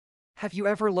Have you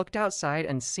ever looked outside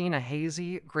and seen a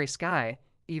hazy, gray sky,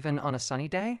 even on a sunny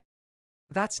day?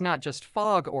 That's not just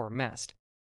fog or mist.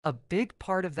 A big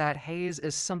part of that haze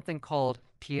is something called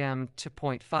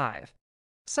PM2.5.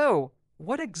 So,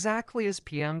 what exactly is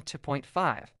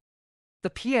PM2.5? The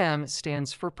PM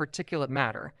stands for particulate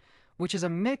matter, which is a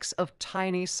mix of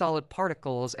tiny solid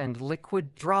particles and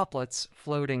liquid droplets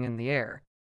floating in the air.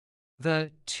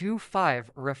 The 2.5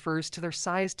 refers to their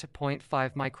size to zero point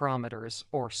 0.5 micrometers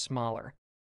or smaller.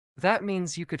 That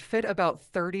means you could fit about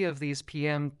 30 of these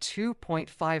PM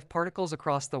 2.5 particles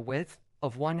across the width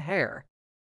of one hair.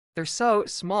 They're so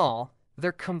small,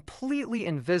 they're completely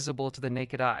invisible to the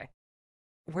naked eye.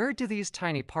 Where do these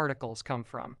tiny particles come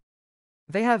from?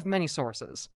 They have many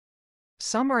sources.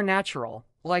 Some are natural,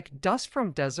 like dust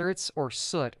from deserts or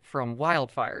soot from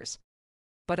wildfires,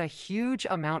 but a huge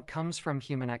amount comes from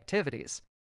human activities.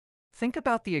 Think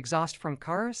about the exhaust from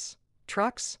cars,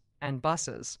 trucks, and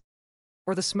buses,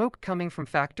 or the smoke coming from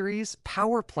factories,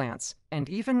 power plants, and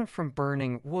even from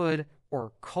burning wood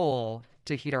or coal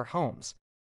to heat our homes.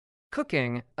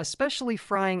 Cooking, especially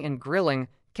frying and grilling,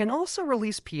 can also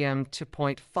release PM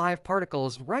 2.5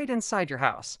 particles right inside your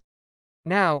house.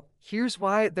 Now, here's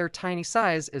why their tiny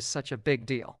size is such a big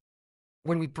deal.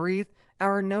 When we breathe,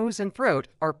 our nose and throat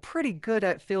are pretty good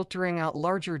at filtering out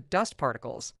larger dust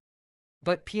particles.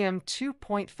 But PM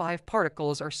 2.5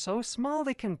 particles are so small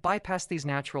they can bypass these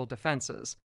natural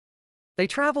defenses. They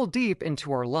travel deep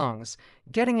into our lungs,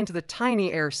 getting into the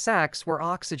tiny air sacs where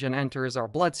oxygen enters our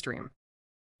bloodstream.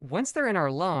 Once they're in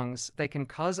our lungs, they can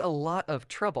cause a lot of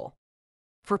trouble.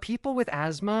 For people with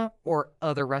asthma or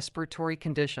other respiratory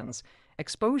conditions,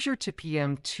 exposure to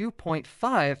PM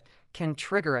 2.5 can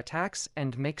trigger attacks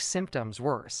and make symptoms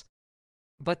worse.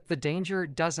 But the danger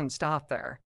doesn't stop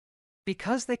there.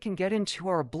 Because they can get into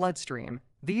our bloodstream,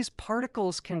 these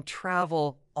particles can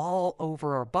travel all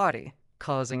over our body,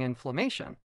 causing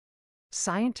inflammation.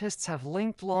 Scientists have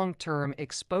linked long-term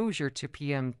exposure to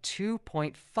PM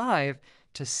 2.5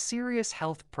 to serious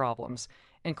health problems,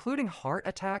 including heart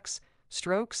attacks,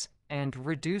 strokes, and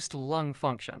reduced lung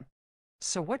function.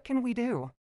 So what can we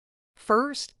do?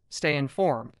 First, stay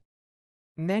informed.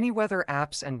 Many weather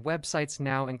apps and websites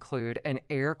now include an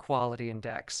air quality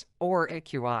index, or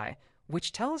AQI,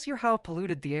 which tells you how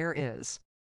polluted the air is.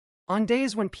 On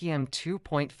days when PM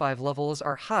 2.5 levels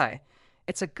are high,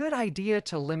 it's a good idea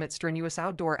to limit strenuous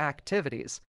outdoor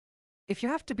activities. If you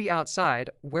have to be outside,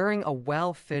 wearing a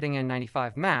well-fitting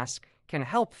N95 mask can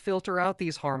help filter out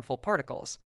these harmful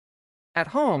particles. At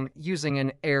home, using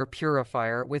an air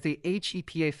purifier with the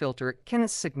HEPA filter can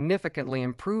significantly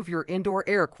improve your indoor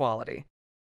air quality.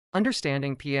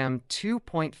 Understanding PM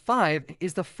 2.5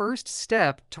 is the first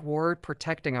step toward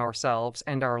protecting ourselves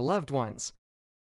and our loved ones.